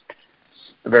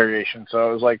variation. So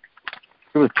I was like,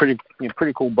 it was pretty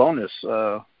cool bonus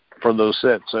for those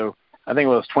sets. So I think it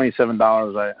was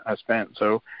 $27 I spent.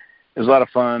 So it was a lot of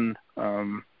fun.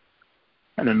 And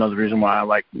another reason why I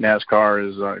like NASCAR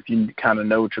is if you kind of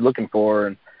know what you're looking for,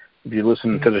 and if you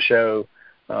listen to the show,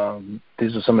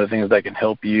 these are some of the things that can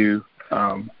help you,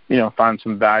 find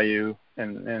some value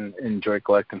and enjoy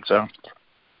collecting. So,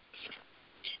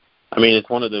 I mean, it's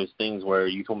one of those things where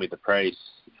you told me the price,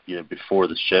 before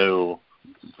the show,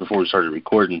 before we started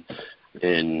recording,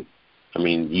 and I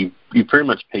mean, you pretty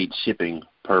much paid shipping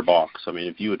per box. I mean,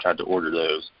 if you had tried to order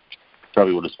those, you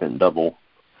probably would have spent double,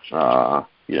 so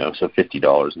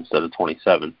 $50 instead of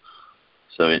 $27.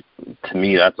 So to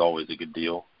me, that's always a good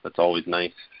deal. That's always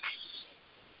nice.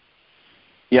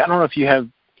 Yeah, I don't know if you have.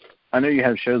 I know you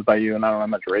have shows by you, and I don't know how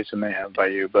much racing they have by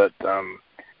you, but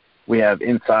we have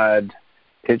Inside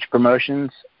Pitch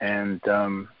Promotions, and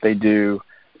they do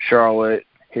Charlotte,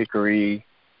 Hickory,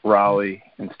 Raleigh,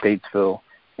 and Statesville.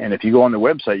 And if you go on their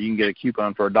website, you can get a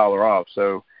coupon for $1 off.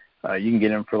 So you can get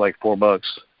them for like $4,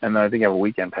 and then I think I have a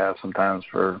weekend pass sometimes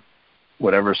for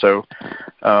whatever. So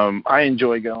I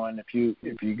enjoy going. If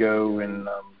you go and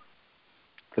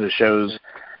to the shows,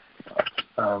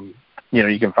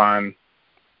 you can find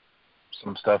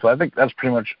some stuff. I think that's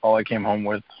pretty much all I came home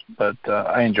with, but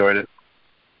I enjoyed it.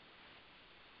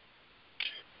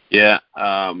 Yeah,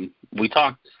 we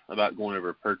talked about going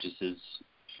over purchases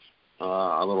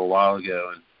a little while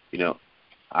ago, and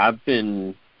I've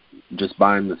been just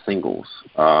buying the singles.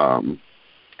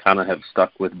 Kind of have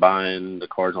stuck with buying the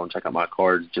cards on Check Out My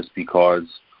Cards just because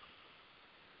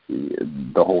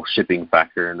the whole shipping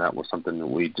factor, and that was something that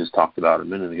we just talked about a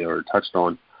minute ago or touched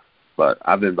on. But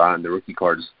I've been buying the rookie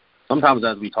cards. Sometimes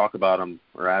as we talk about them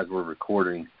or as we're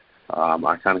recording,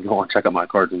 I kind of go on Check Out My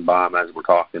Cards and buy them as we're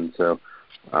talking. So,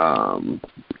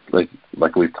 like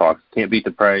we've talked, can't beat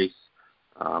the price,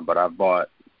 but I've bought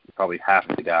probably half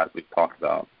of the guys we've talked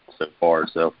about so far.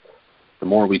 So the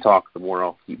more we talk, the more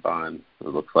I'll keep buying, it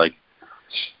looks like.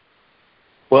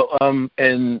 Well,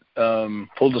 and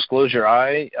full disclosure,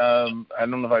 I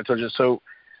don't know if I told you, so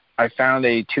I found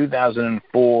a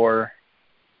 2004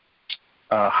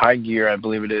 High Gear, I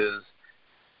believe it is,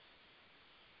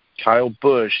 Kyle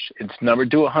Busch. It's numbered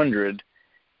to 100,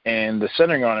 and the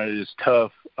centering on it is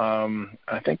tough.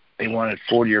 I think they wanted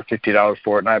 $40 or $50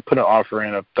 for it, and I put an offer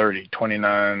in of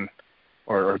 $29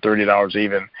 or $30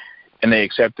 even, and they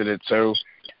accepted it. So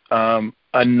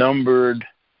a numbered,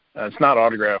 it's not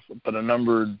autographed, but a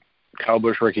numbered Kyle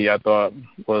Busch rookie I thought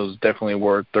was definitely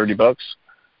worth $30.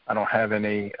 I don't have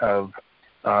any of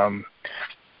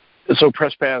so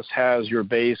Press Pass has your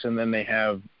base, and then they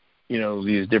have,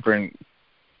 these different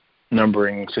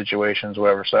numbering situations,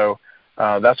 whatever. So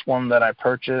that's one that I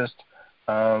purchased.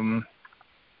 On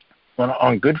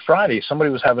Good Friday, somebody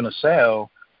was having a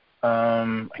sale.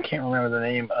 I can't remember the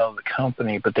name of the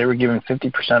company, but they were giving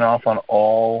 50% off on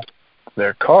all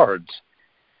their cards.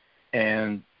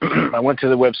 And I went to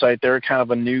the website. They're kind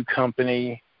of a new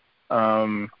company.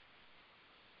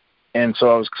 And so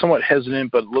I was somewhat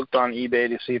hesitant, but looked on eBay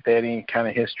to see if they had any kind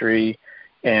of history,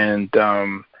 and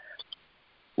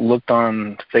looked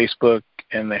on Facebook,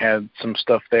 and they had some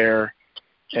stuff there.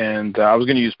 And I was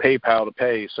going to use PayPal to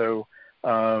pay. So,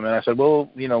 and I said, well,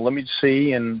 let me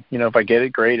see. And, if I get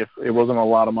it, great. If it wasn't a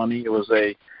lot of money, it was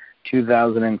a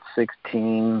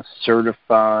 2016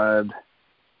 certified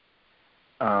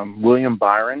William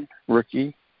Byron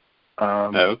rookie,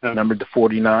 numbered to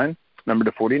 49,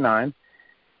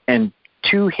 and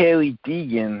 2 Hailie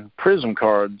Deegan Prism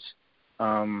cards,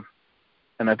 and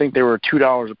I think they were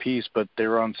 $2 a piece, but they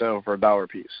were on sale for $1 a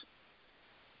piece.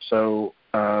 So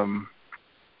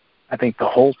I think the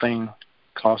whole thing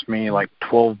cost me like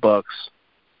 $12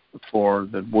 for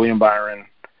the William Byron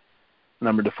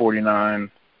numbered to 49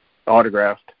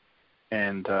 autographed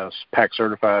and pack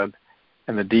certified,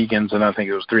 and the Deegans, and I think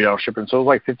it was $3 shipping. So it was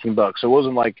like $15. So it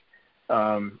wasn't like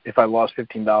if I lost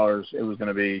 $15, it was going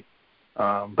to be.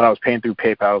 But I was paying through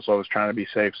PayPal, so I was trying to be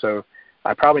safe. So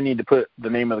I probably need to put the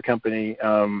name of the company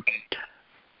on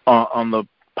the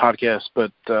podcast,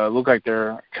 but look like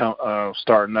they're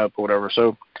starting up or whatever.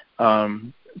 So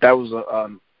that was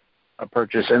a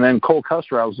purchase. And then Cole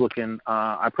Custer, I was looking.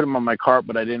 I put them on my cart,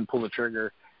 but I didn't pull the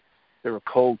trigger. They were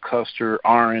Cole Custer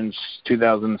Orange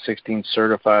 2016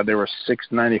 certified. They were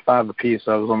 $6.95 a piece.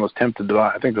 I was almost tempted to buy.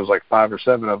 I think there was like 5 or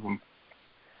 7 of them.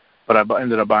 But I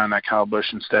ended up buying that Kyle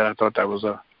Busch instead. I thought that was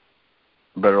a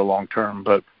better long term.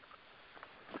 But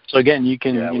so again, you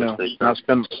can not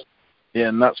spend Yeah,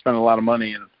 and not spend a lot of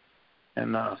money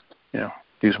and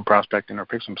do some prospecting or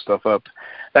pick some stuff up.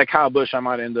 That Kyle Busch I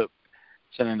might end up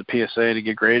sending to PSA to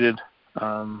get graded.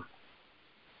 I'll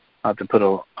have to put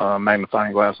a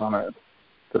magnifying glass on it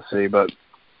to see, but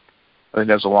I think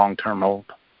that's a long-term hold.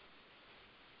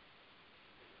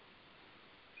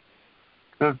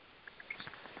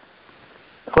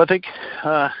 Well, I think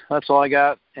that's all I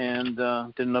got, and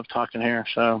did enough talking here.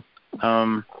 So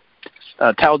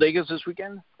Talladega's this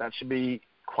weekend. That should be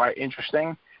quite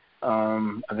interesting.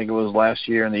 I think it was last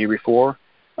year and the year before.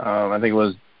 I think it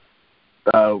was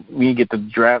we get the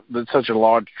draft. It's such a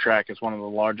large track. It's one of the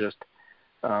largest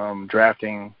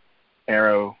drafting.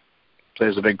 Aero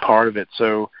plays a big part of it.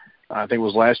 So I think it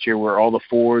was last year where all the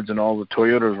Fords and all the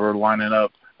Toyotas were lining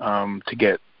up to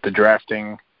get the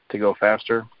drafting to go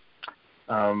faster.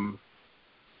 So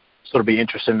it'll be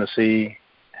interesting to see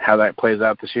how that plays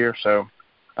out this year. So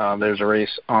there's a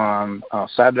race on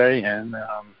Saturday and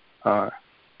a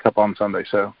couple on Sunday.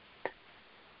 So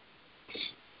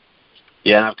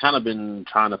yeah, I've kind of been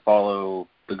trying to follow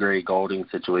the Gray Gaulding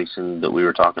situation that we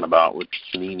were talking about with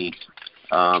Panini.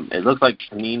 It looks like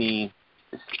Panini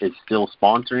is still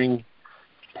sponsoring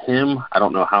him. I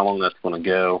don't know how long that's going to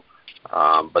go,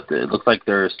 but it looks like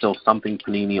there's still something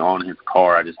Panini on his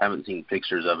car. I just haven't seen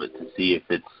pictures of it to see if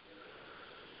it's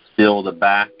still the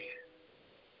back.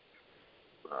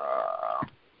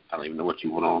 I don't even know what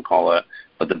you want to call it,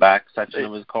 but the back section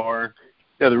of his car.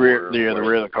 Yeah, the rear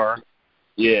of the car.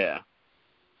 Yeah.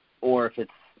 Or if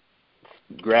it's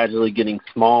gradually getting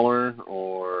smaller,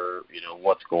 or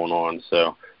what's going on.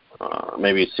 So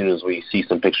maybe as soon as we see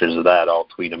some pictures of that, I'll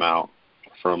tweet them out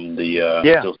from the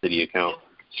Steel City account.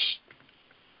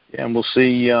 Yeah, and we'll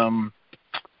see. There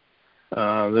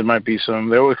might be some.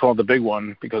 They always call it the big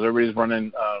one because everybody's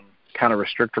running kind of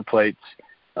restrictor plates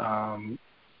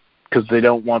because they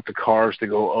don't want the cars to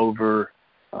go over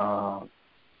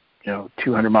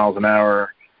 200 miles an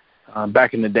hour.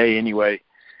 Back in the day, anyway.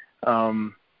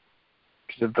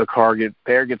 If the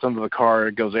air gets under the car,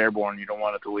 it goes airborne. You don't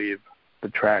want it to leave the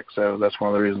track. So that's one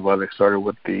of the reasons why they started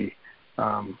with the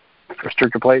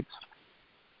restrictor plates.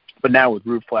 But now with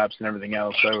roof flaps and everything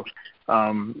else, so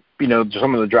some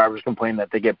of the drivers complain that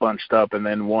they get bunched up and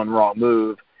then one wrong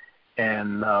move,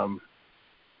 and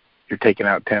you're taking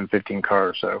out 10, 15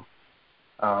 cars. So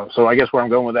I guess where I'm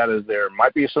going with that is there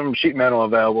might be some sheet metal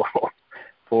available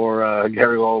for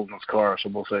Gary Gaulding's car. So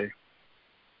we'll see.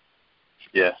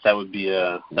 Yeah, that would be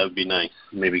nice.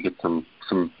 Maybe get some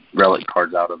relic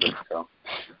cards out of it. So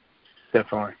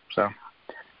definitely. So,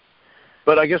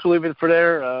 but I guess we'll leave it for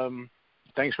there.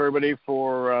 Thanks for everybody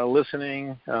for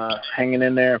listening, hanging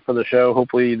in there for the show.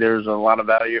 Hopefully, there's a lot of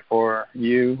value for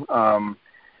you.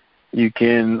 You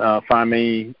can find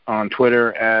me on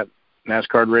Twitter at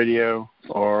NASCAR Radio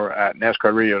or at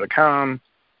NASCARradio.com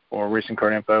or Racing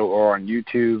Card Info, or on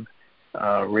YouTube,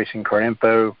 Racing Card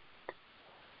Info.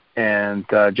 And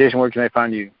Jason, where can they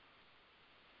find you?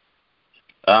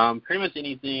 Pretty much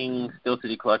anything Steel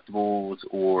City Collectibles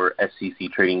or SCC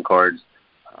Trading Cards.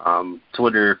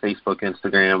 Twitter, Facebook,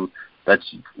 Instagram. That's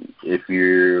if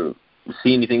you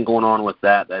see anything going on with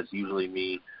that, that's usually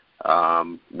me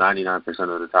 99%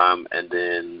 of the time. And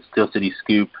then Steel City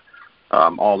Scoop,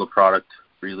 all the product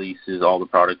releases, all the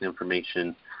product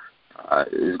information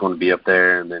is going to be up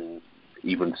there, and then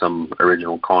even some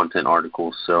original content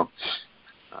articles. So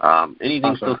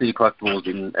anything awesome. Steel City Collectibles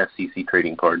and SCC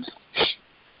Trading Cards.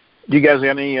 Do you guys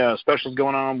got any specials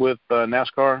going on with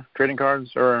NASCAR trading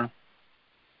cards, or?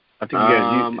 I think you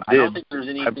guys I don't think there's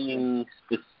anything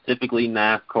specifically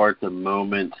NASCAR at the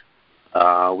moment.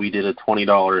 We did a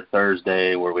 $20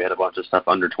 Thursday where we had a bunch of stuff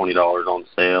under $20 on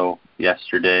sale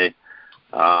yesterday.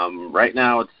 Right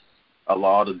now it's a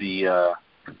lot of the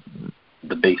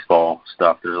baseball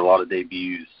stuff. There's a lot of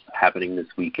debuts happening this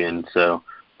weekend, so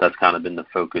that's kind of been the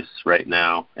focus right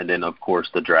now. And then, of course,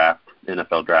 the draft,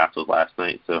 NFL draft was last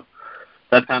night, so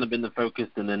that's kind of been the focus.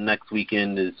 And then next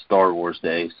weekend is Star Wars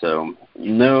Day, so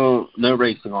no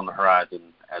racing on the horizon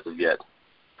as of yet.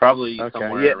 Probably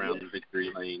somewhere around Victory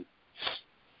Lane.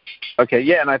 Okay,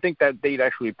 yeah, and I think that date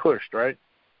actually pushed, right?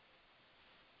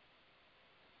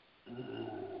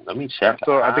 Let me check.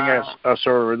 So I think I saw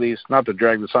a release, not to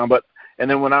drag this on, but and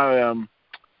then when I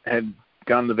had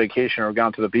gone to vacation or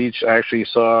gone to the beach, I actually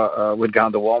saw we'd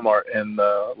gone to Walmart and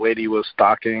the lady was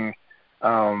stocking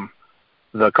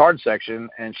the card section,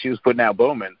 and she was putting out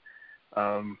Bowman.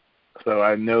 So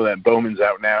I know that Bowman's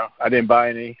out now. I didn't buy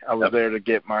any. I was there to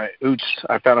get my Oots.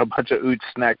 I found a bunch of Oots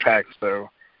snack packs, so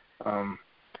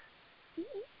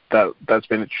that's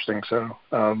been interesting. So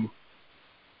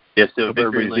Yeah, so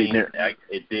Victory Lane,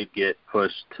 it did get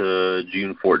pushed to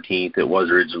June 14th. It was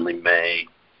originally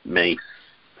May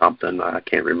something. I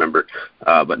can't remember.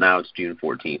 But now it's June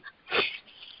 14th.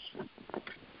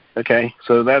 Okay,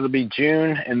 so that'll be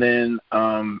June, and then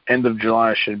end of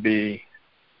July should be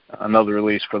another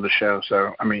release for the show.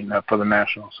 So, for the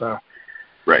National. So,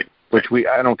 right. Which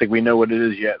I don't think we know what it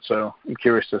is yet. So I'm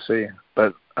curious to see.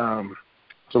 But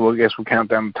so we'll count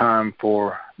down the time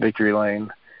for Victory Lane,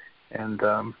 and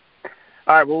all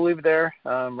right, we'll leave it there.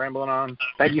 Rambling on.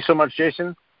 Thank you so much,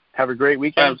 Jason. Have a great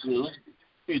weekend. Absolutely.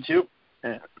 You too.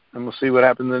 And we'll see what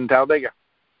happens in Talladega.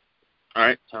 All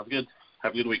right, sounds good.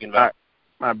 Have a good weekend, Val.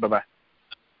 All right, bye-bye.